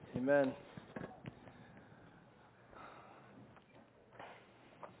Amen.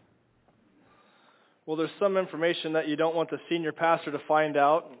 Well, there's some information that you don't want the senior pastor to find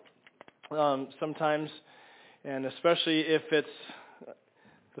out sometimes, and especially if it's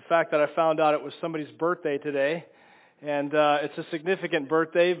the fact that I found out it was somebody's birthday today. And it's a significant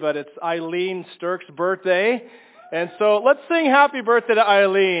birthday, but it's Eileen Sturck's birthday. And so let's sing happy birthday to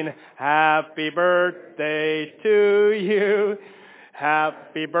Eileen. Happy birthday to you.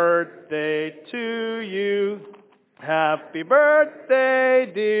 Happy birthday to you. Happy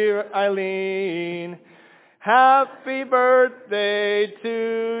birthday, dear Eileen. Happy birthday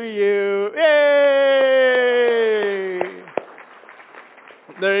to you. Yay!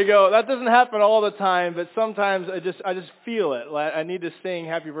 There you go. That doesn't happen all the time, but sometimes I just feel it. I need to sing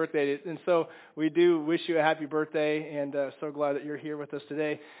happy birthday. And so we do wish you a happy birthday, and so glad that you're here with us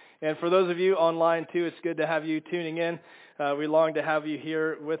today. And for those of you online too, it's good to have you tuning in. We long to have you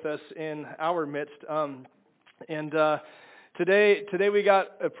here with us in our midst. Today we got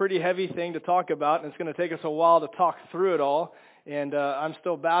a pretty heavy thing to talk about, and it's going to take us a while to talk through it all. And I'm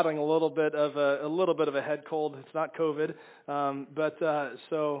still battling a little bit of a head cold. It's not COVID,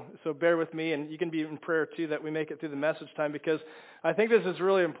 so bear with me, and you can be in prayer too that we make it through the message time, because I think this is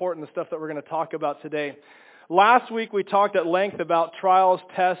really important, the stuff that we're going to talk about today. Last week we talked at length about trials,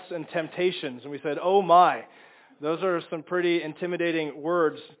 tests, and temptations, and we said, oh my, those are some pretty intimidating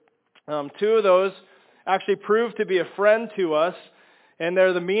words. Two of those actually proved to be a friend to us, and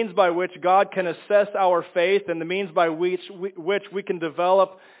they're the means by which God can assess our faith, and the means by which we can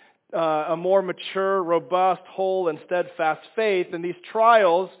develop a more mature, robust, whole, and steadfast faith. And these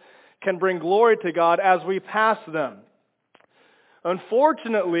trials can bring glory to God as we pass them.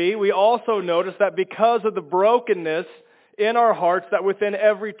 Unfortunately, we also notice that because of the brokenness in our hearts, that within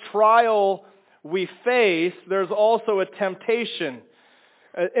every trial we face, there's also a temptation,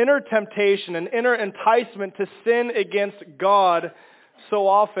 an inner temptation, an inner enticement to sin against God. So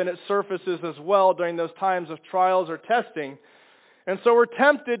often it surfaces as well during those times of trials or testing. And so we're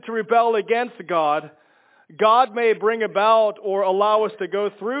tempted to rebel against God. God may bring about or allow us to go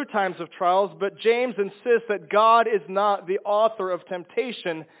through times of trials, but James insists that God is not the author of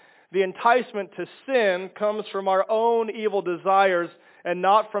temptation. The enticement to sin comes from our own evil desires and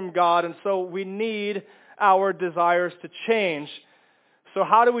not from God, and so we need our desires to change. So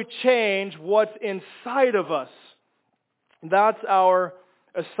how do we change what's inside of us? That's our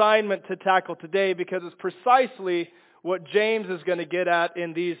assignment to tackle today, because it's precisely what James is going to get at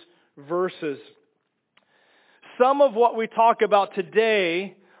in these verses. Some of what we talk about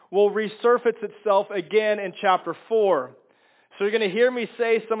today will resurface itself again in chapter 4. So you're going to hear me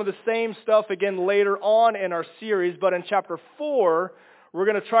say some of the same stuff again later on in our series, but in chapter 4, we're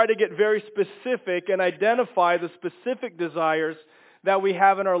going to try to get very specific and identify the specific desires that we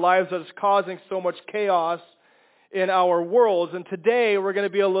have in our lives that is causing so much chaos in our worlds. And today we're going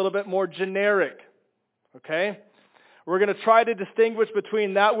to be a little bit more generic. Okay? We're going to try to distinguish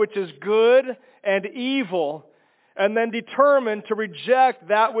between that which is good and evil, and then determine to reject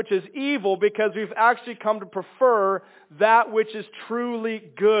that which is evil, because we've actually come to prefer that which is truly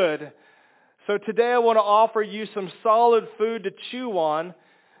good. So today I want to offer you some solid food to chew on,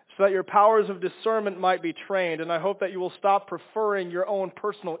 so that your powers of discernment might be trained. And I hope that you will stop preferring your own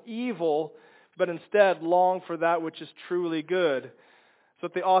personal evil, but instead long for that which is truly good. That's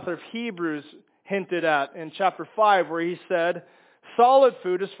what the author of Hebrews hinted at in chapter 5, where he said, solid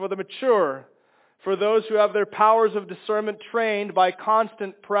food is for the mature, for those who have their powers of discernment trained by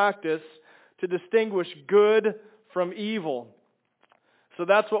constant practice to distinguish good from evil. So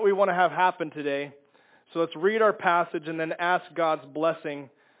that's what we want to have happen today. So let's read our passage and then ask God's blessing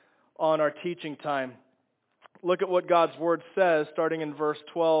on our teaching time. Look at what God's Word says, starting in verse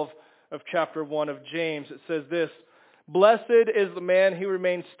 12 of chapter 1 of James. It says this, blessed is the man who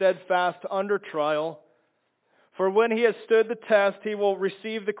remains steadfast under trial, for when he has stood the test, he will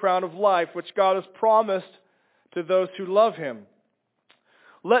receive the crown of life, which God has promised to those who love him.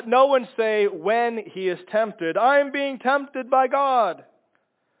 Let no one say when he is tempted, I am being tempted by God.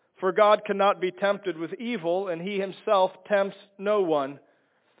 For God cannot be tempted with evil, and he himself tempts no one.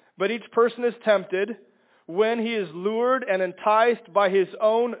 But each person is tempted when he is lured and enticed by his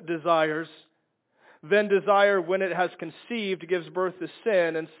own desires. Then desire, when it has conceived, gives birth to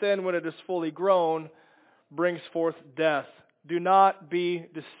sin, and sin, when it is fully grown, brings forth death. Do not be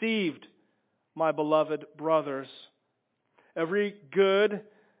deceived, my beloved brothers. Every good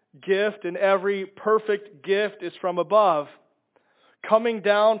gift and every perfect gift is from above, coming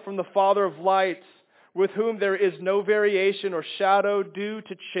down from the Father of lights, with whom there is no variation or shadow due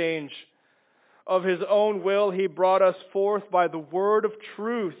to change. of His own will, He brought us forth by the word of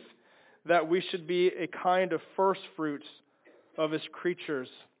truth, that we should be a kind of first fruits of His creatures.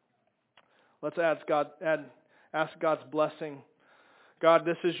 Let's ask God's blessing. God,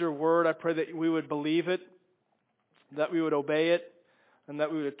 this is your word. I pray that we would believe it, that we would obey it, and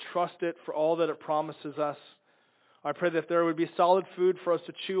that we would trust it for all that it promises us. I pray that there would be solid food for us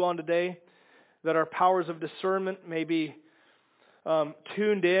to chew on today, that our powers of discernment may be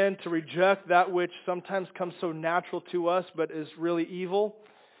tuned in to reject that which sometimes comes so natural to us but is really evil,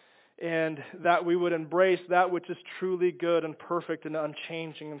 and that we would embrace that which is truly good and perfect and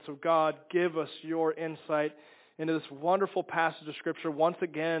unchanging. And so God, give us your insight into this wonderful passage of Scripture once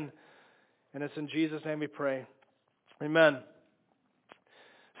again, and it's in Jesus' name we pray. Amen.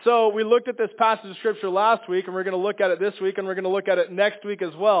 So we looked at this passage of Scripture last week, and we're going to look at it this week, and we're going to look at it next week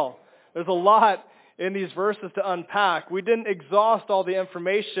as well. There's a lot in these verses to unpack. We didn't exhaust all the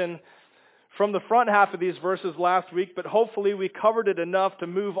information from the front half of these verses last week, but hopefully we covered it enough to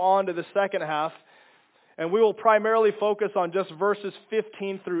move on to the second half. And we will primarily focus on just verses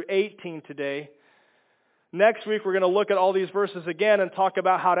 15 through 18 today. Next week we're going to look at all these verses again and talk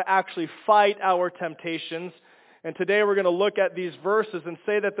about how to actually fight our temptations. And today we're going to look at these verses and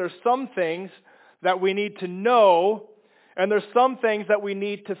say that there's some things that we need to know, and there's some things that we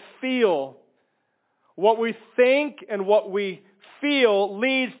need to feel. What we think and what we feel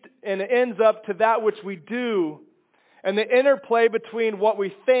leads and ends up to that which we do. And the interplay between what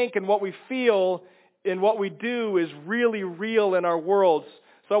we think and what we feel and what we do is really real in our worlds.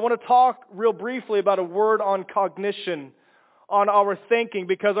 So I want to talk real briefly about a word on cognition, on our thinking,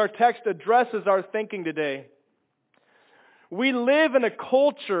 because our text addresses our thinking today. We live in a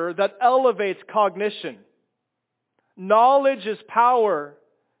culture that elevates cognition. Knowledge is power,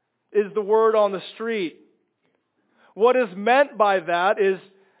 is the word on the street. What is meant by that is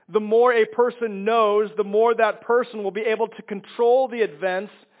the more a person knows, the more that person will be able to control the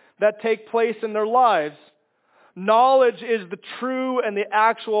events that take place in their lives. Knowledge is the true and the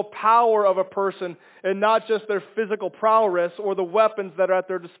actual power of a person, and not just their physical prowess or the weapons that are at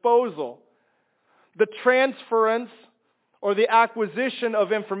their disposal. The transference or the acquisition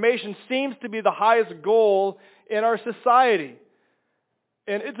of information seems to be the highest goal in our society.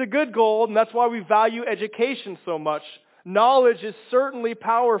 And it's a good goal, and that's why we value education so much. Knowledge is certainly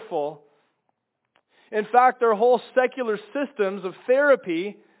powerful. In fact, there are whole secular systems of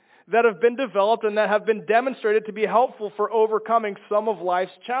therapy that have been developed and that have been demonstrated to be helpful for overcoming some of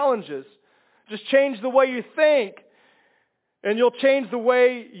life's challenges. Just change the way you think, and you'll change the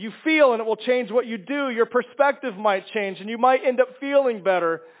way you feel, and it will change what you do. Your perspective might change, and you might end up feeling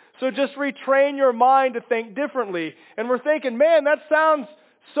better. So just retrain your mind to think differently. And we're thinking, man, that sounds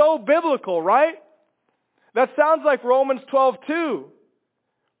so biblical, right? That sounds like Romans 12:2.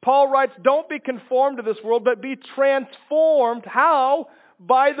 Paul writes, don't be conformed to this world, but be transformed. How?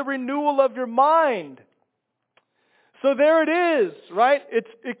 By the renewal of your mind. So there it is, right?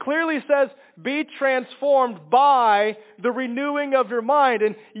 It clearly says, be transformed by the renewing of your mind.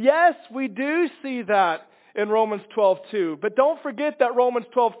 And yes, we do see that in Romans 12:2. But don't forget that Romans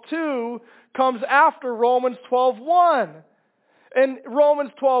 12:2 comes after Romans 12:1. In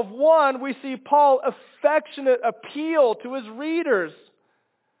Romans 12:1, we see Paul's affectionate appeal to his readers.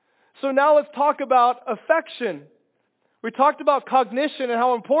 So now let's talk about affection. We talked about cognition and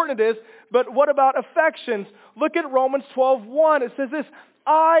how important it is, but what about affections? Look at Romans 12:1. It says this,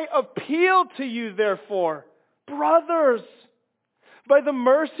 I appeal to you, therefore, brothers, by the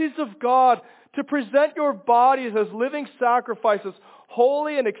mercies of God, to present your bodies as living sacrifices,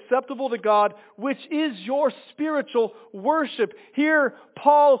 holy and acceptable to God, which is your spiritual worship. Here,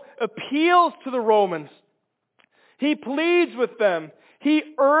 Paul appeals to the Romans. He pleads with them. He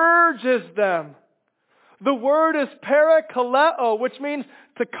urges them. The word is parakaleo, which means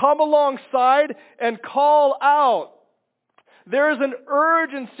to come alongside and call out. There is an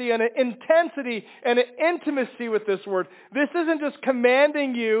urgency and an intensity and an intimacy with this word. This isn't just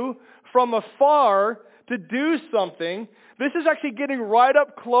commanding you from afar to do something. This is actually getting right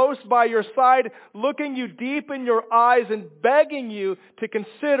up close by your side, looking you deep in your eyes and begging you to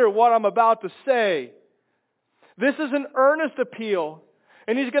consider what I'm about to say. This is an earnest appeal.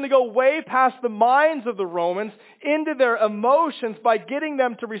 And he's going to go way past the minds of the Romans into their emotions by getting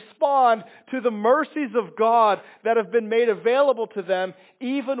them to respond to the mercies of God that have been made available to them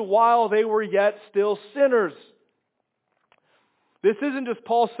even while they were yet still sinners. This isn't just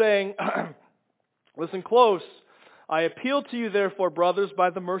Paul saying, listen close, I appeal to you therefore, brothers, by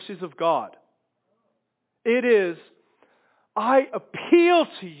the mercies of God. It is, I appeal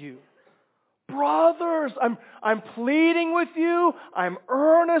to you, brothers, I'm pleading with you. I'm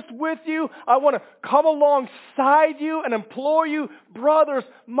earnest with you. I want to come alongside you and implore you, brothers,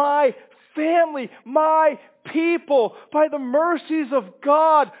 my family, my people, by the mercies of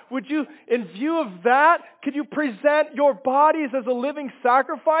God, would you, in view of that, could you present your bodies as a living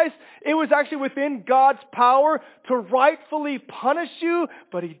sacrifice? It was actually within God's power to rightfully punish you,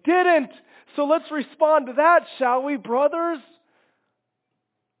 but He didn't. So let's respond to that, shall we, brothers?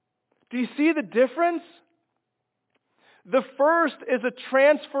 Do you see the difference? The first is a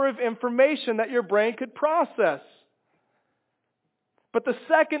transfer of information that your brain could process. But the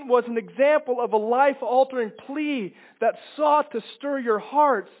second was an example of a life-altering plea that sought to stir your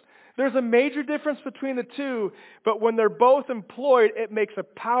hearts. There's a major difference between the two, but when they're both employed, it makes a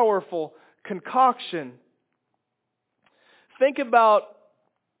powerful concoction. Think about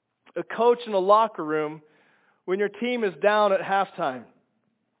a coach in a locker room when your team is down at halftime.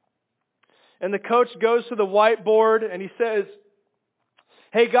 And the coach goes to the whiteboard and he says,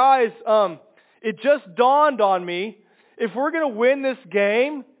 "Hey guys, it just dawned on me, if we're going to win this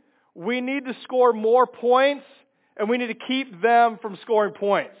game, we need to score more points and we need to keep them from scoring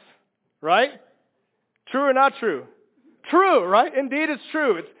points." Right? True or not true? True, right? Indeed it's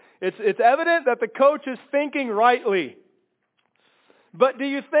true. It's evident that the coach is thinking rightly. But do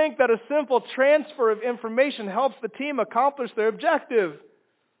you think that a simple transfer of information helps the team accomplish their objective?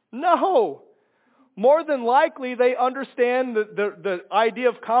 No. More than likely, they understand the idea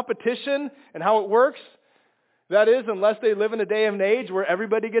of competition and how it works. That is, unless they live in a day and age where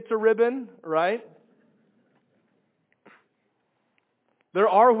everybody gets a ribbon, right? There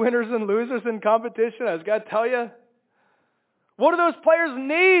are winners and losers in competition, I just got to tell you. What do those players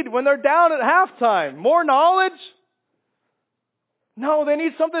need when they're down at halftime? More knowledge? No, they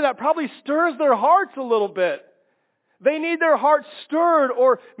need something that probably stirs their hearts a little bit. They need their hearts stirred,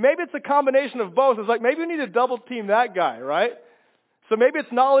 or maybe it's a combination of both. It's like, maybe we need to double team that guy, right? So maybe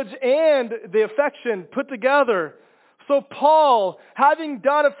it's knowledge and the affection put together. So Paul, having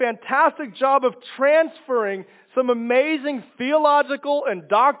done a fantastic job of transferring some amazing theological and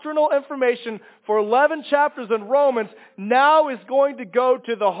doctrinal information for 11 chapters in Romans, now is going to go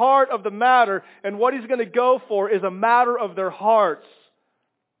to the heart of the matter, and what he's going to go for is a matter of their hearts.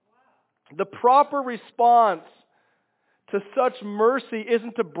 The proper response to such mercy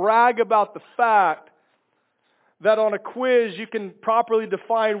isn't to brag about the fact that on a quiz you can properly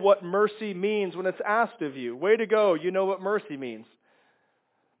define what mercy means when it's asked of you. Way to go, you know what mercy means.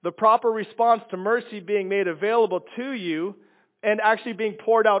 The proper response to mercy being made available to you and actually being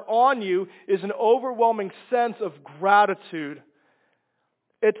poured out on you is an overwhelming sense of gratitude.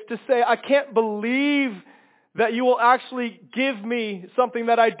 It's to say, I can't believe that you will actually give me something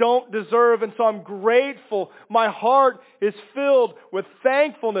that I don't deserve, and so I'm grateful. My heart is filled with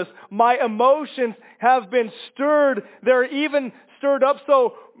thankfulness. My emotions have been stirred. They're even stirred up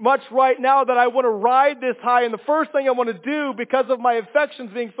so much right now that I want to ride this high, and the first thing I want to do, because of my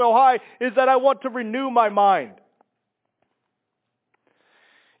affections being so high, is that I want to renew my mind.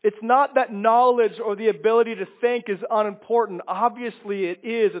 It's not that knowledge or the ability to think is unimportant. Obviously it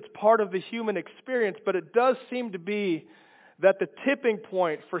is. It's part of the human experience. But it does seem to be that the tipping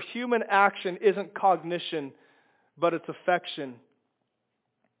point for human action isn't cognition, but it's affection.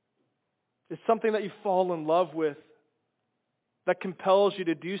 It's something that you fall in love with that compels you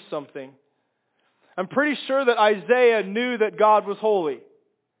to do something. I'm pretty sure that Isaiah knew that God was holy.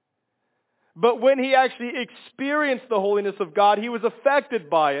 But when he actually experienced the holiness of God, he was affected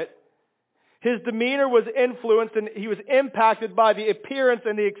by it. His demeanor was influenced and he was impacted by the appearance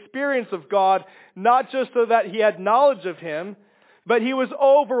and the experience of God, not just so that he had knowledge of Him, but he was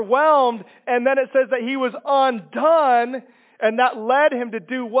overwhelmed, and then it says that he was undone, and that led him to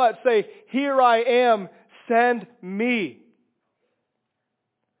do what? Say, "Here I am, send me."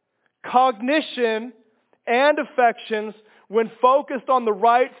 Cognition and affections, when focused on the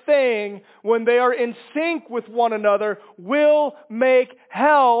right thing, when they are in sync with one another, will make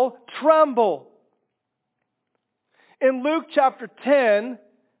hell tremble. In Luke chapter 10,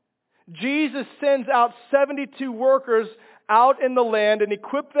 Jesus sends out 72 workers out in the land and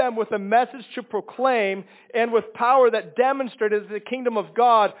equip them with a message to proclaim and with power that demonstrated that the kingdom of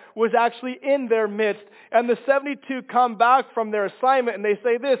God was actually in their midst. And the 72 come back from their assignment and they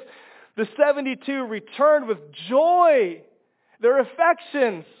say this: the 72 returned with joy, their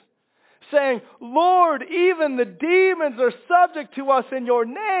affections, saying, "Lord, even the demons are subject to us in your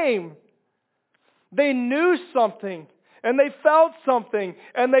name." They knew something, and they felt something,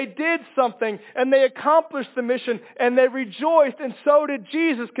 and they did something, and they accomplished the mission, and they rejoiced, and so did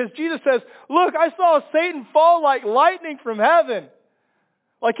Jesus, because Jesus says, "Look, I saw Satan fall like lightning from heaven."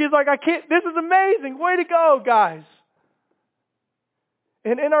 Like he's like, I can't, this is amazing. Way to go, guys.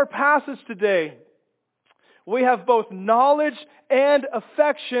 And in our passage today, we have both knowledge and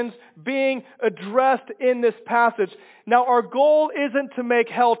affections being addressed in this passage. Now, our goal isn't to make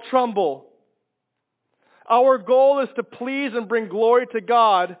hell tremble. Our goal is to please and bring glory to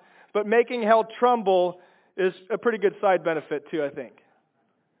God, but making hell tremble is a pretty good side benefit too, I think.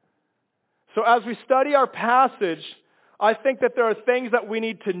 So as we study our passage, I think that there are things that we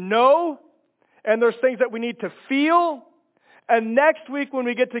need to know, and there's things that we need to feel. And next week when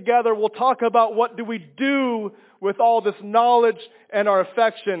we get together, we'll talk about what do we do with all this knowledge and our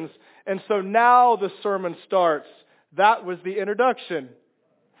affections. And so now the sermon starts. That was the introduction.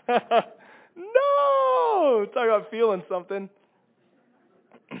 No! Talk about feeling something.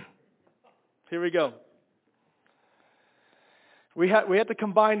 Here we go. We have to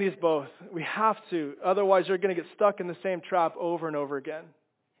combine these both. We have to. Otherwise, you're going to get stuck in the same trap over and over again.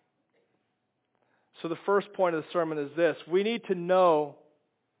 So the first point of the sermon is this. We need to know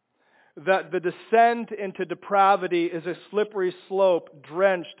that the descent into depravity is a slippery slope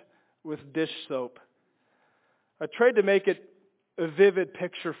drenched with dish soap. I tried to make it a vivid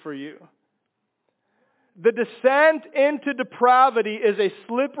picture for you. The descent into depravity is a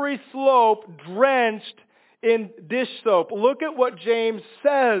slippery slope drenched in dish soap. Look at what James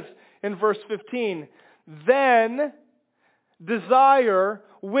says in verse 15. Then desire,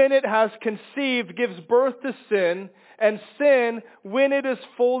 when it has conceived, gives birth to sin, and sin, when it is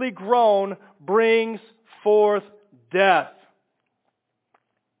fully grown, brings forth death.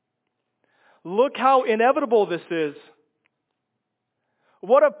 Look how inevitable this is.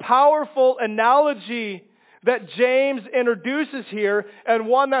 What a powerful analogy that James introduces here, and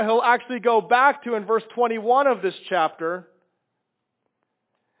one that he'll actually go back to in verse 21 of this chapter.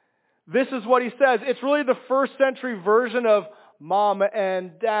 This is what he says. It's really the first century version of Mama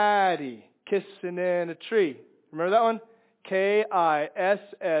and Daddy kissing in a tree. Remember that one? Kissing.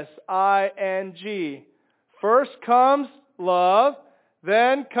 First comes love,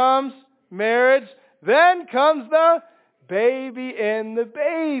 then comes marriage, then comes the baby in the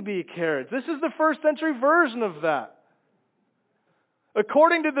baby carriage. This is the first century version of that.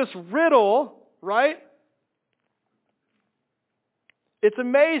 According to this riddle, right? It's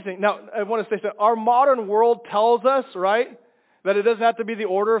amazing. Now, I want to say that our modern world tells us, right, that it doesn't have to be the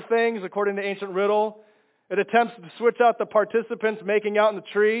order of things according to ancient riddle. It attempts to switch out the participants making out in the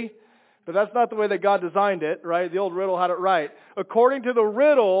tree, but that's not the way that God designed it, right? The old riddle had it right. According to the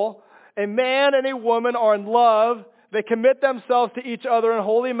riddle, a man and a woman are in love. They commit themselves to each other in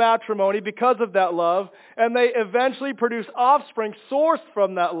holy matrimony because of that love, and they eventually produce offspring sourced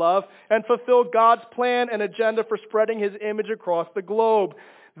from that love and fulfill God's plan and agenda for spreading His image across the globe.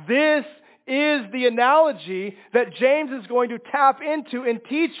 This is the analogy that James is going to tap into and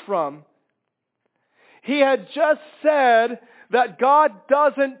teach from. He had just said that God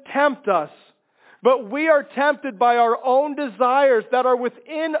doesn't tempt us, but we are tempted by our own desires that are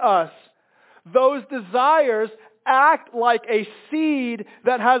within us. Those desires act like a seed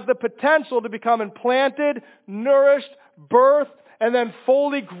that has the potential to become implanted, nourished, birthed, and then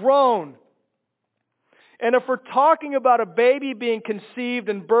fully grown. And if we're talking about a baby being conceived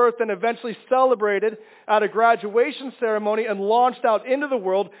and birthed and eventually celebrated at a graduation ceremony and launched out into the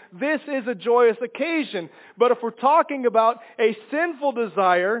world, this is a joyous occasion. But if we're talking about a sinful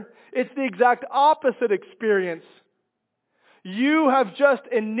desire, it's the exact opposite experience. You have just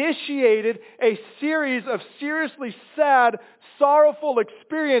initiated a series of seriously sad, sorrowful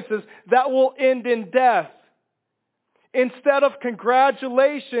experiences that will end in death. Instead of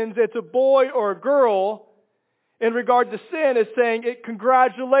congratulations, it's a boy or a girl. In regard to sin, it's saying,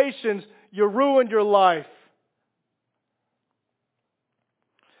 congratulations, you ruined your life.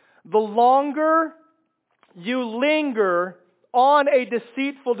 The longer you linger on a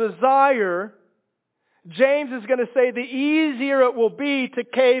deceitful desire, James is going to say the easier it will be to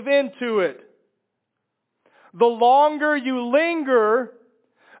cave into it. The longer you linger,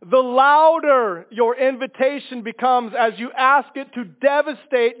 the louder your invitation becomes as you ask it to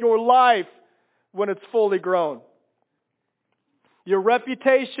devastate your life when it's fully grown. Your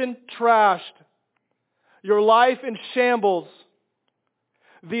reputation trashed. Your life in shambles.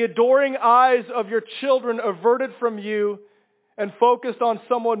 The adoring eyes of your children averted from you and focused on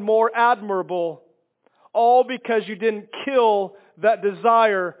someone more admirable. All because you didn't kill that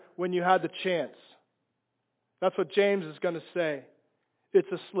desire when you had the chance. That's what James is going to say.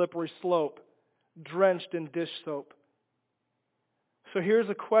 It's a slippery slope, drenched in dish soap. So here's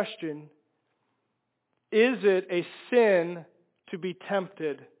a question. Is it a sin to be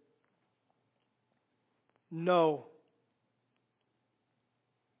tempted? No.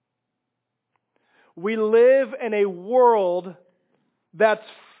 We live in a world that's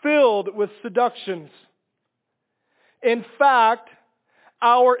filled with seductions. In fact,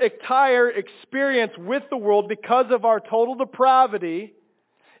 our entire experience with the world, because of our total depravity,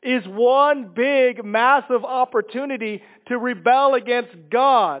 is one big, massive opportunity to rebel against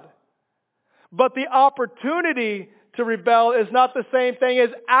God. But the opportunity to rebel is not the same thing as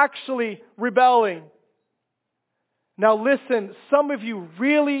actually rebelling. Now listen, some of you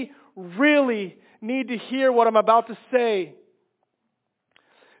really, really need to hear what I'm about to say,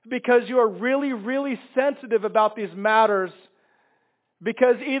 because you are really, really sensitive about these matters,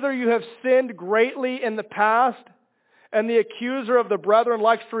 because either you have sinned greatly in the past and the accuser of the brethren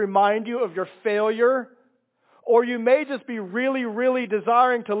likes to remind you of your failure, or you may just be really, really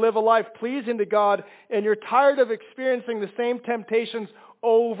desiring to live a life pleasing to God, and you're tired of experiencing the same temptations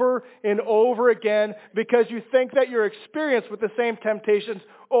over and over again because you think that your experience with the same temptations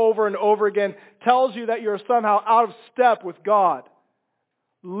over and over again tells you that you're somehow out of step with God.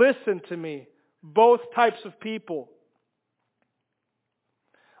 Listen to me, both types of people.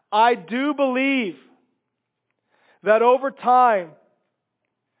 I do believe that over time,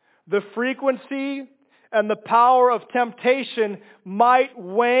 the frequency and the power of temptation might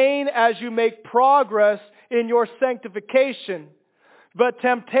wane as you make progress in your sanctification. But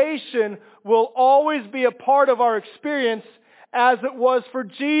temptation will always be a part of our experience, as it was for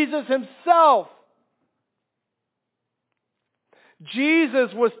Jesus himself.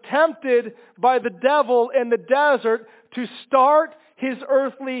 Jesus was tempted by the devil in the desert to start his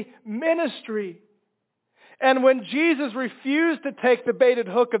earthly ministry. And when Jesus refused to take the baited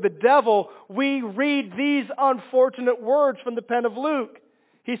hook of the devil, we read these unfortunate words from the pen of Luke.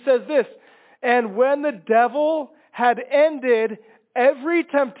 He says this, "And when the devil had ended every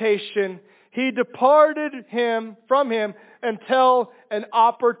temptation, he departed from him until an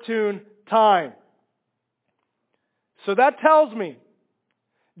opportune time." So that tells me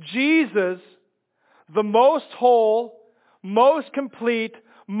Jesus, the most whole, most complete,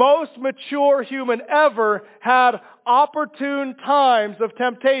 most mature human ever, had opportune times of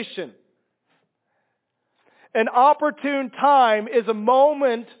temptation. An opportune time is a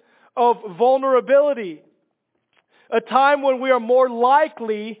moment of vulnerability, a time when we are more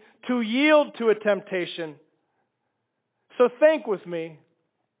likely to yield to a temptation. So think with me.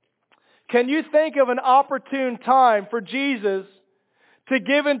 Can you think of an opportune time for Jesus to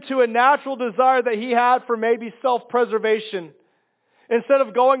give into a natural desire that he had for maybe self-preservation, instead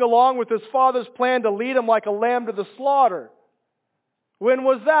of going along with his Father's plan to lead him like a lamb to the slaughter? When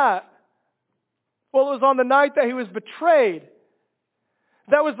was that? Well, it was on the night that he was betrayed.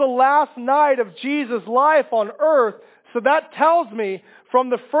 That was the last night of Jesus' life on earth. So that tells me from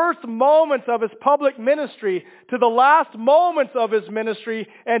the first moments of his public ministry to the last moments of his ministry,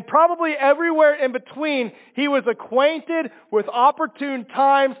 and probably everywhere in between, he was acquainted with opportune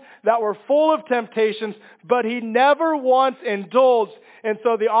times that were full of temptations, but he never once indulged. And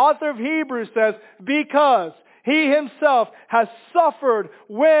so the author of Hebrews says, because he himself has suffered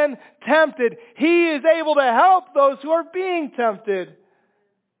when tempted, he is able to help those who are being tempted.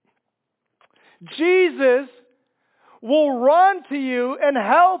 Jesus will run to you and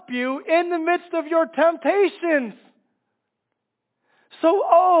help you in the midst of your temptations. So,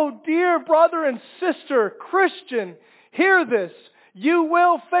 oh, dear brother and sister, Christian, hear this. You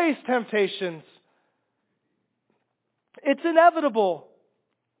will face temptations. It's inevitable.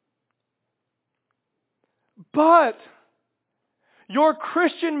 But your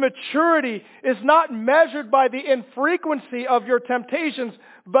Christian maturity is not measured by the infrequency of your temptations,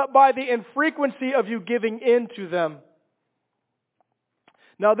 but by the infrequency of you giving in to them.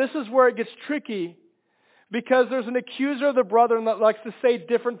 Now, this is where it gets tricky, because there's an accuser of the brethren that likes to say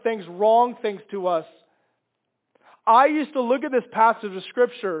different things, wrong things to us. I used to look at this passage of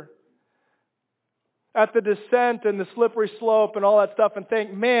Scripture, at the descent and the slippery slope and all that stuff, and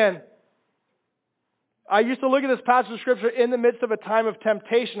think, man, I used to look at this passage of Scripture in the midst of a time of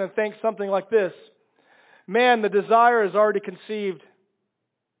temptation and think something like this: man, the desire is already conceived.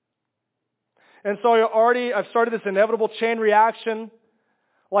 And so I've started this inevitable chain reaction,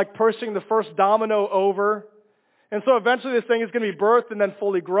 like pushing the first domino over. And so eventually this thing is going to be birthed and then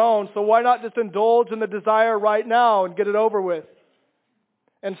fully grown. So why not just indulge in the desire right now and get it over with?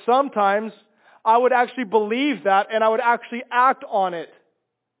 And sometimes I would actually believe that, and I would actually act on it.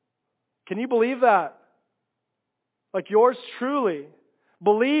 Can you believe that? Like yours truly,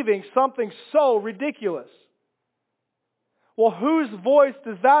 believing something so ridiculous. Well, whose voice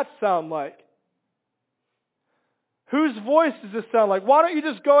does that sound like? Whose voice does this sound like? Why don't you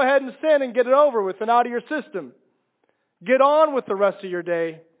just go ahead and sin and get it over with and out of your system? Get on with the rest of your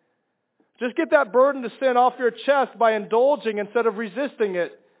day. Just get that burden to sin off your chest by indulging instead of resisting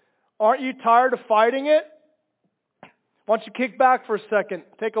it. Aren't you tired of fighting it? Why don't you kick back for a second?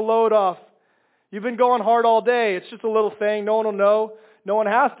 Take a load off. You've been going hard all day. It's just a little thing. No one will know. No one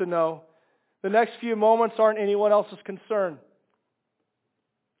has to know. The next few moments aren't anyone else's concern.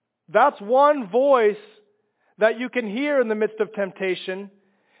 That's one voice that you can hear in the midst of temptation.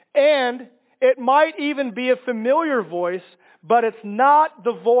 And it might even be a familiar voice, but it's not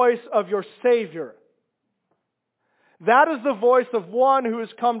the voice of your Savior. That is the voice of one who has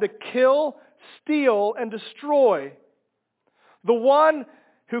come to kill, steal, and destroy. The one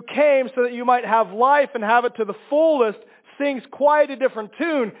who came so that you might have life and have it to the fullest sings quite a different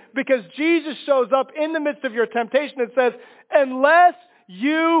tune, because Jesus shows up in the midst of your temptation and says, unless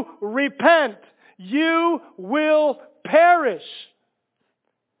you repent, you will perish.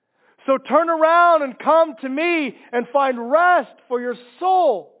 So turn around and come to me and find rest for your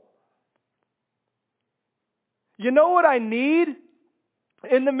soul. You know what I need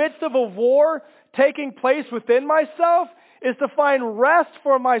in the midst of a war taking place within myself is to find rest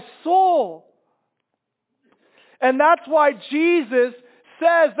for my soul. And that's why Jesus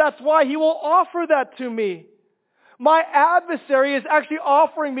says that's why He will offer that to me. My adversary is actually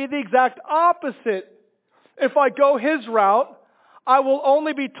offering me the exact opposite. If I go his route, I will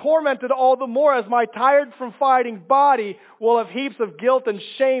only be tormented all the more as my tired from fighting body will have heaps of guilt and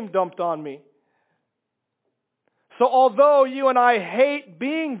shame dumped on me. So although you and I hate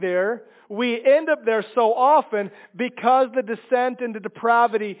being there, we end up there so often because the descent into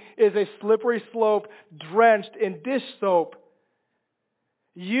depravity is a slippery slope drenched in dish soap.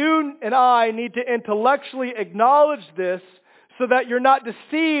 You and I need to intellectually acknowledge this so that you're not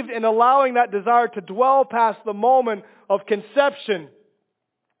deceived in allowing that desire to dwell past the moment of conception.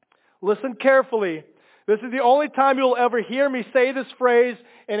 Listen carefully. This is the only time you'll ever hear me say this phrase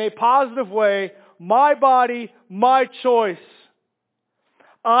in a positive way. My body, my choice.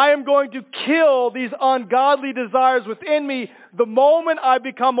 I am going to kill these ungodly desires within me the moment I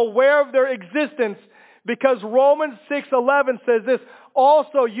become aware of their existence, because Romans 6:11 says this,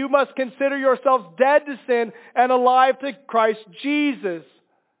 also you must consider yourselves dead to sin and alive to Christ Jesus.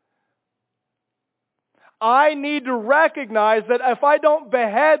 I need to recognize that if I don't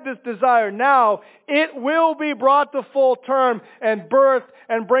behead this desire now, it will be brought to full term and birth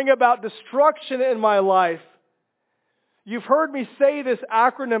and bring about destruction in my life. You've heard me say this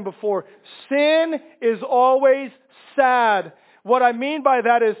acronym before. Sin is always sad. What I mean by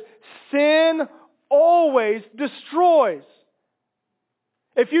that is sin always destroys.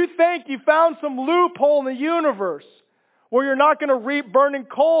 If you think you found some loophole in the universe where you're not going to reap burning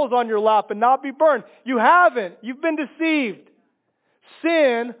coals on your lap and not be burned, you haven't. You've been deceived.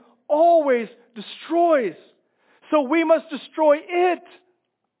 Sin always destroys. So we must destroy it.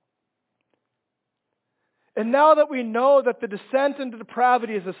 And now that we know that the descent into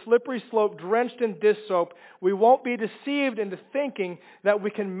depravity is a slippery slope drenched in dish soap, we won't be deceived into thinking that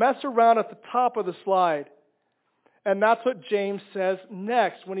we can mess around at the top of the slide. And that's what James says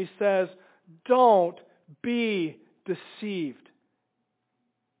next when he says, don't be deceived.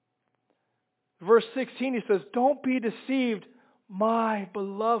 Verse 16, he says, don't be deceived, my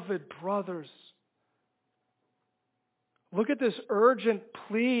beloved brothers. Look at this urgent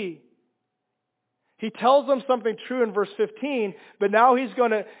plea. He tells them something true in verse 15, but now he's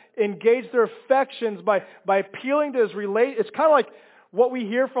going to engage their affections by appealing to his relate. It's kind of like what we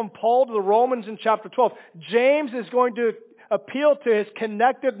hear from Paul to the Romans in chapter 12. James is going to appeal to his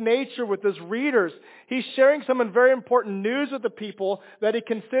connected nature with his readers. He's sharing some very important news with the people that he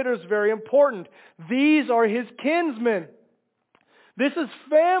considers very important. These are his kinsmen. This is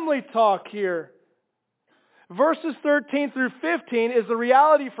family talk here. Verses 13 through 15 is the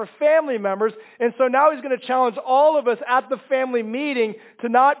reality for family members, and so now he's going to challenge all of us at the family meeting to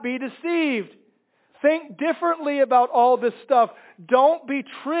not be deceived. Think differently about all this stuff. Don't be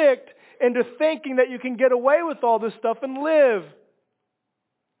tricked into thinking that you can get away with all this stuff and live.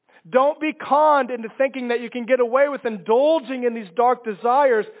 Don't be conned into thinking that you can get away with indulging in these dark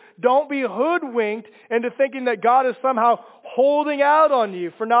desires. Don't be hoodwinked into thinking that God is somehow holding out on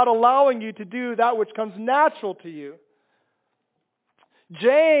you for not allowing you to do that which comes natural to you.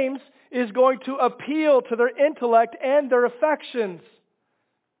 James is going to appeal to their intellect and their affections.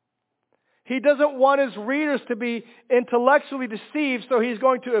 He doesn't want his readers to be intellectually deceived, so he's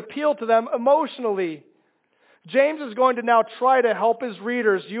going to appeal to them emotionally. James is going to now try to help his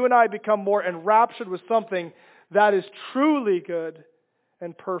readers, you and I, become more enraptured with something that is truly good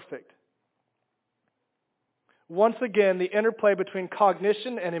and perfect. Once again, the interplay between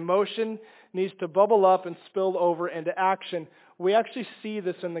cognition and emotion needs to bubble up and spill over into action. We actually see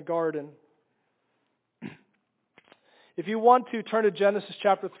this in the garden. If you want to, turn to Genesis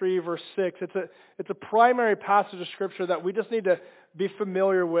chapter 3, verse 6. It's a primary passage of Scripture that we just need to be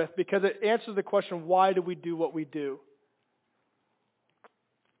familiar with because it answers the question, why do we do what we do?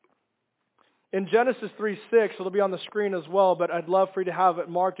 In Genesis 3:6, it'll be on the screen as well, but I'd love for you to have it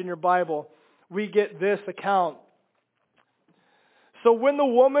marked in your Bible. We get this account. So when the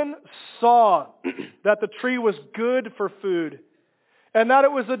woman saw that the tree was good for food, and that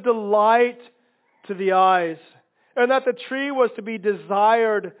it was a delight to the eyes, and that the tree was to be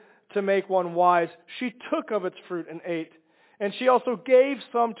desired to make one wise, she took of its fruit and ate. And she also gave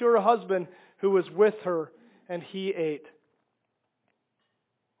some to her husband who was with her, and he ate.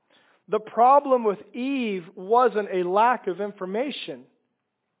 The problem with Eve wasn't a lack of information.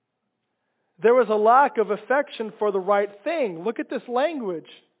 There was a lack of affection for the right thing. Look at this language.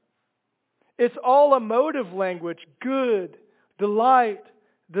 It's all emotive language. Good, delight,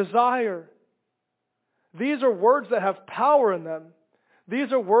 desire. These are words that have power in them.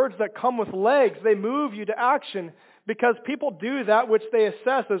 These are words that come with legs. They move you to action because people do that which they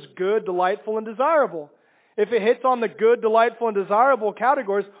assess as good, delightful, and desirable. If it hits on the good, delightful, and desirable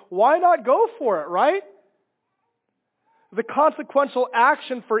categories, why not go for it, right? The consequential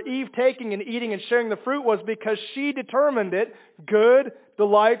action for Eve taking and eating and sharing the fruit was because she determined it good,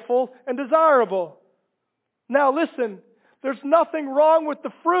 delightful, and desirable. Now listen, there's nothing wrong with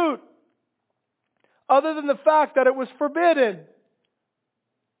the fruit other than the fact that it was forbidden.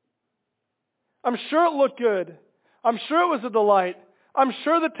 I'm sure it looked good. I'm sure it was a delight. I'm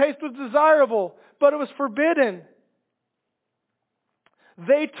sure the taste was desirable, but it was forbidden.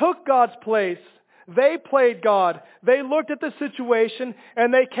 They took God's place. They played God. They looked at the situation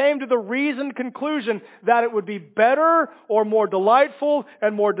and they came to the reasoned conclusion that it would be better or more delightful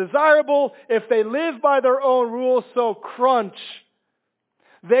and more desirable if they lived by their own rules, so crunch.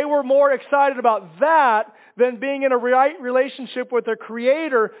 They were more excited about that than being in a right relationship with their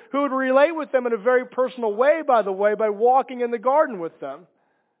Creator, who would relate with them in a very personal way, by the way, by walking in the garden with them.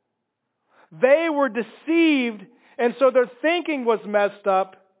 They were deceived, and so their thinking was messed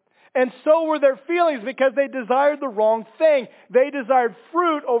up, and so were their feelings because they desired the wrong thing. They desired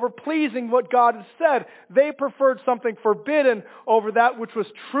fruit over pleasing what God had said. They preferred something forbidden over that which was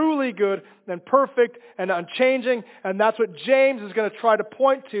truly good and perfect and unchanging, and that's what James is going to try to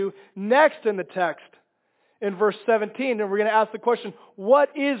point to next in the text. In verse 17, and we're going to ask the question,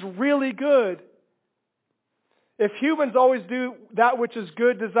 what is really good? If humans always do that which is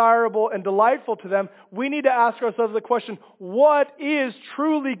good, desirable, and delightful to them, we need to ask ourselves the question, what is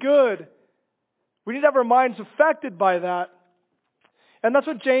truly good? We need to have our minds affected by that. And that's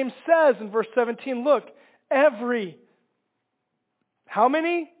what James says in verse 17. Look, every. How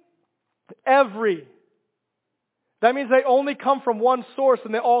many? Every. That means they only come from one source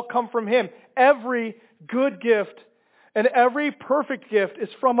and they all come from Him. Every good gift and every perfect gift is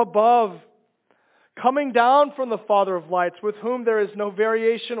from above, coming down from the Father of lights, with whom there is no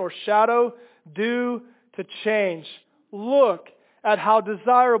variation or shadow due to change. Look at how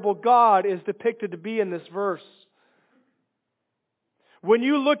desirable God is depicted to be in this verse. When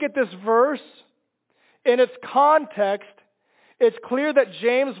you look at this verse in its context, it's clear that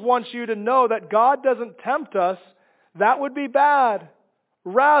James wants you to know that God doesn't tempt us. That would be bad.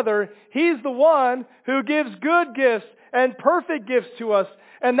 Rather, He's the one who gives good gifts and perfect gifts to us.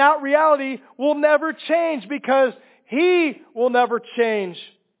 And that reality will never change because He will never change.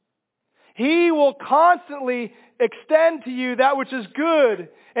 He will constantly extend to you that which is good,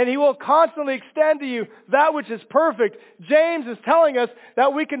 and He will constantly extend to you that which is perfect. James is telling us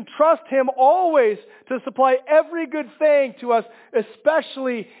that we can trust Him always to supply every good thing to us,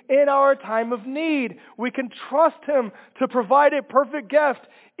 especially in our time of need. We can trust Him to provide a perfect gift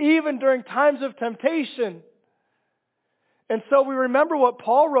even during times of temptation. And so we remember what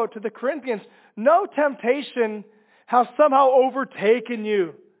Paul wrote to the Corinthians. No temptation has somehow overtaken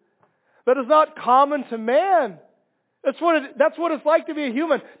you that is not common to man. That's what it's like to be a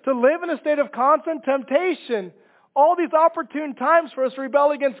human, to live in a state of constant temptation. All these opportune times for us to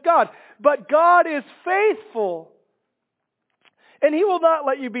rebel against God. But God is faithful. And He will not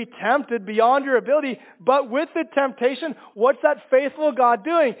let you be tempted beyond your ability. But with the temptation, what's that faithful God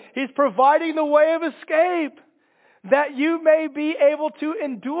doing? He's providing the way of escape, that you may be able to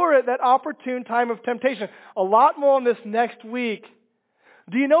endure it, that opportune time of temptation. A lot more on this next week.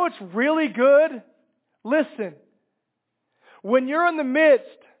 Do you know what's really good? Listen. When you're in the midst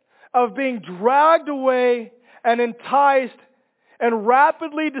of being dragged away and enticed and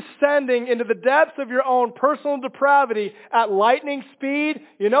rapidly descending into the depths of your own personal depravity at lightning speed,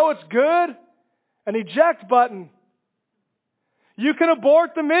 you know what's good? An eject button. You can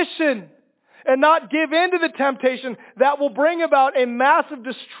abort the mission. and not give in to the temptation that will bring about a massive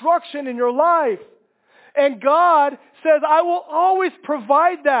destruction in your life. And God says, I will always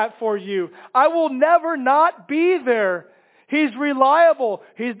provide that for you. I will never not be there. He's reliable.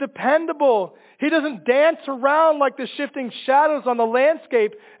 He's dependable. He doesn't dance around like the shifting shadows on the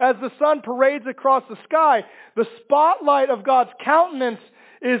landscape as the sun parades across the sky. The spotlight of God's countenance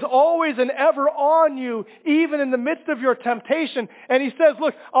is always and ever on you, even in the midst of your temptation. And He says,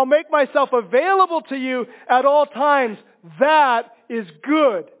 look, I'll make myself available to you at all times. That is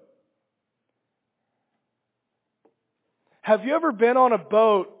good. Have you ever been on a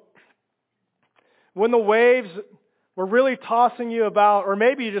boat when the waves were really tossing you about, or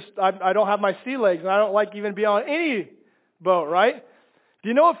maybe you just, I don't have my sea legs and I don't like even being on any boat, right? Do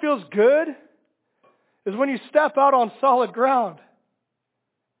you know what feels good? Is when you step out on solid ground.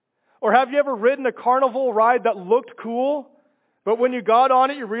 Or have you ever ridden a carnival ride that looked cool, but when you got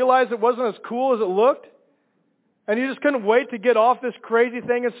on it, you realized it wasn't as cool as it looked? And you just couldn't wait to get off this crazy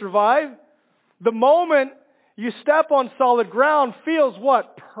thing and survive? The moment you step on solid ground feels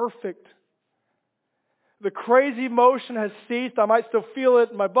what? Perfect. The crazy motion has ceased. I might still feel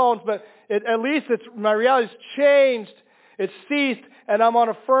it in my bones, but at least my reality's changed. It's ceased, and I'm on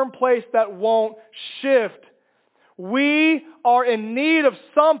a firm place that won't shift. We are in need of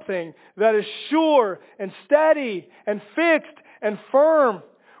something that is sure and steady and fixed and firm.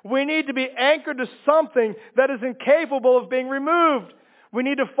 We need to be anchored to something that is incapable of being removed. We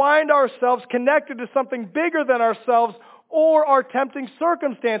need to find ourselves connected to something bigger than ourselves or our tempting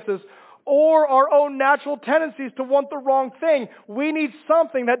circumstances or our own natural tendencies to want the wrong thing. We need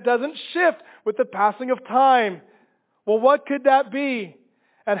something that doesn't shift with the passing of time. Well, what could that be?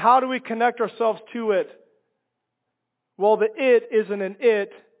 And how do we connect ourselves to it? Well, the it isn't an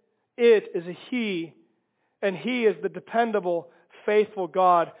it. It is a He. And He is the dependable, faithful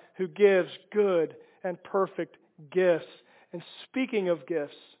God who gives good and perfect gifts. And speaking of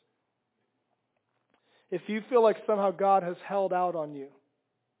gifts, if you feel like somehow God has held out on you,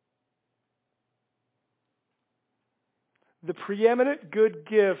 the preeminent good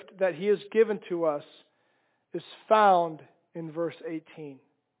gift that He has given to us is found in verse 18.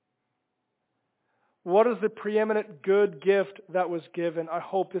 What is the preeminent good gift that was given? I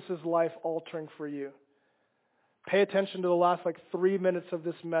hope this is life-altering for you. Pay attention to the last 3 minutes of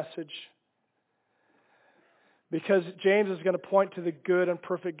this message. Because James is going to point to the good and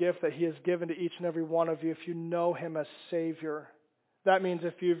perfect gift that He has given to each and every one of you if you know Him as Savior. That means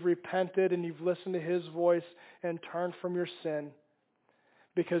if you've repented and you've listened to His voice and turned from your sin.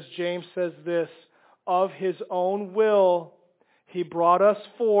 Because James says this, of His own will, He brought us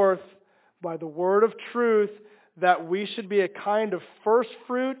forth by the word of truth, that we should be a kind of first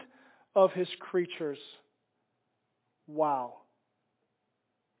fruit of His creatures. Wow.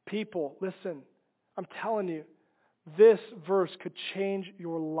 People, listen, I'm telling you, this verse could change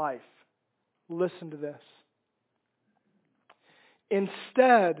your life. Listen to this.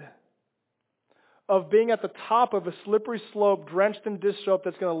 Instead of being at the top of a slippery slope drenched in dish soap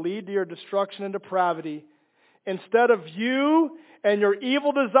that's going to lead to your destruction and depravity, instead of you and your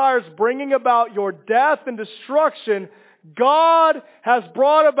evil desires bringing about your death and destruction, God has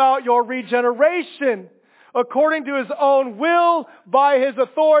brought about your regeneration according to His own will by His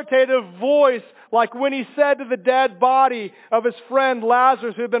authoritative voice, like when He said to the dead body of His friend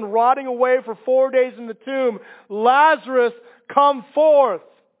Lazarus, who had been rotting away for 4 days in the tomb, Lazarus, come forth.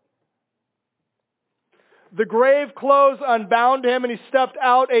 The grave clothes unbound him and he stepped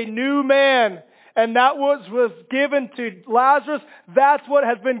out a new man. And that was given to Lazarus. That's what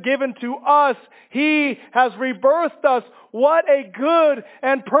has been given to us. He has rebirthed us. What a good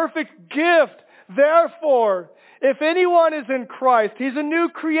and perfect gift. Therefore, if anyone is in Christ, he's a new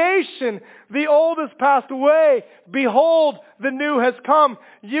creation. The old has passed away. Behold, the new has come.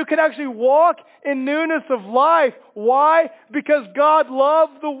 You can actually walk in newness of life. Why? Because God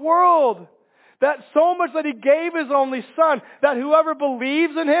loved the world. That so much that He gave His only Son, that whoever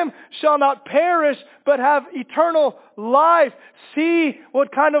believes in Him shall not perish, but have eternal life. See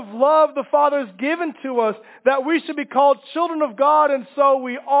what kind of love the Father has given to us, that we should be called children of God, and so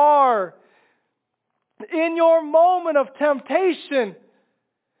we are. In your moment of temptation,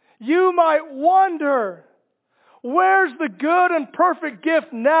 you might wonder, where's the good and perfect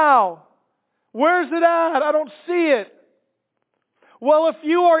gift now? Where's it at? I don't see it. Well, if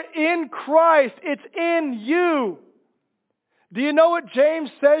you are in Christ, it's in you. Do you know what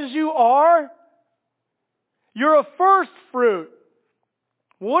James says you are? You're a first fruit.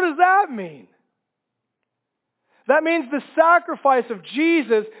 What does that mean? That means the sacrifice of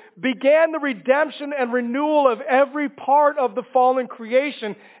Jesus began the redemption and renewal of every part of the fallen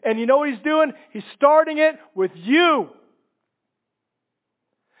creation. And you know what He's doing? He's starting it with you.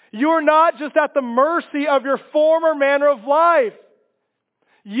 You are not just at the mercy of your former manner of life.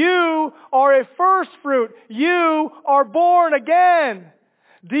 You are a first fruit. You are born again.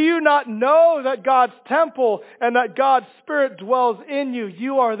 Do you not know that God's temple and that God's Spirit dwells in you?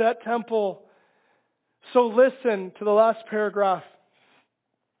 You are that temple. So listen to the last paragraph.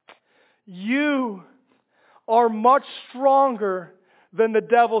 You are much stronger than the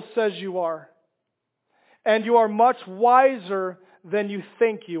devil says you are. And you are much wiser than you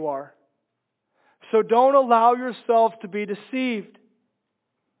think you are. So don't allow yourself to be deceived.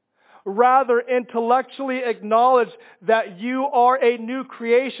 Rather, intellectually acknowledge that you are a new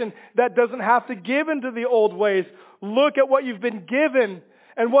creation that doesn't have to give into the old ways. Look at what you've been given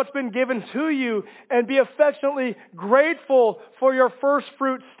and what's been given to you, and be affectionately grateful for your first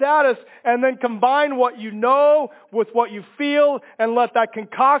fruit status, and then combine what you know with what you feel, and let that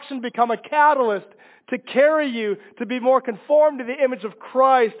concoction become a catalyst to carry you to be more conformed to the image of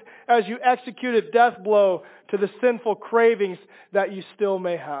Christ as you execute a death blow to the sinful cravings that you still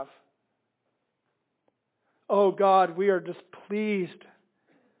may have. Oh God, we are just pleased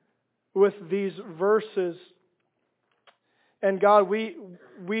with these verses. And God, we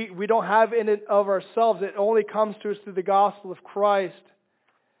don't have in it of ourselves. It only comes to us through the gospel of Christ.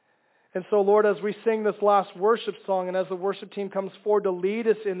 And so, Lord, as we sing this last worship song, and as the worship team comes forward to lead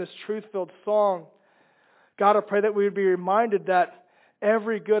us in this truth-filled song, God, I pray that we would be reminded that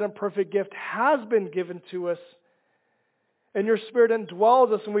every good and perfect gift has been given to us. And your Spirit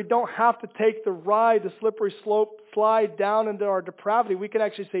indwells us, and we don't have to take the ride, the slippery slope, slide down into our depravity. We can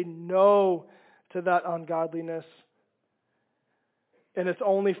actually say no to that ungodliness. And it's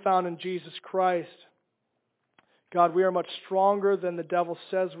only found in Jesus Christ. God, we are much stronger than the devil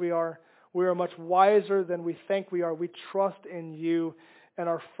says we are. We are much wiser than we think we are. We trust in you and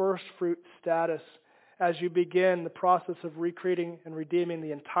our first fruit status as you begin the process of recreating and redeeming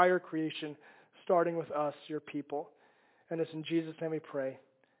the entire creation, starting with us, your people. And it's in Jesus' name we pray.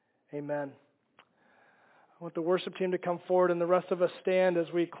 Amen. I want the worship team to come forward, and the rest of us stand as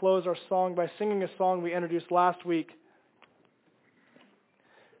we close our song by singing a song we introduced last week.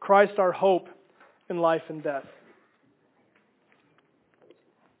 Christ, our hope in life and death.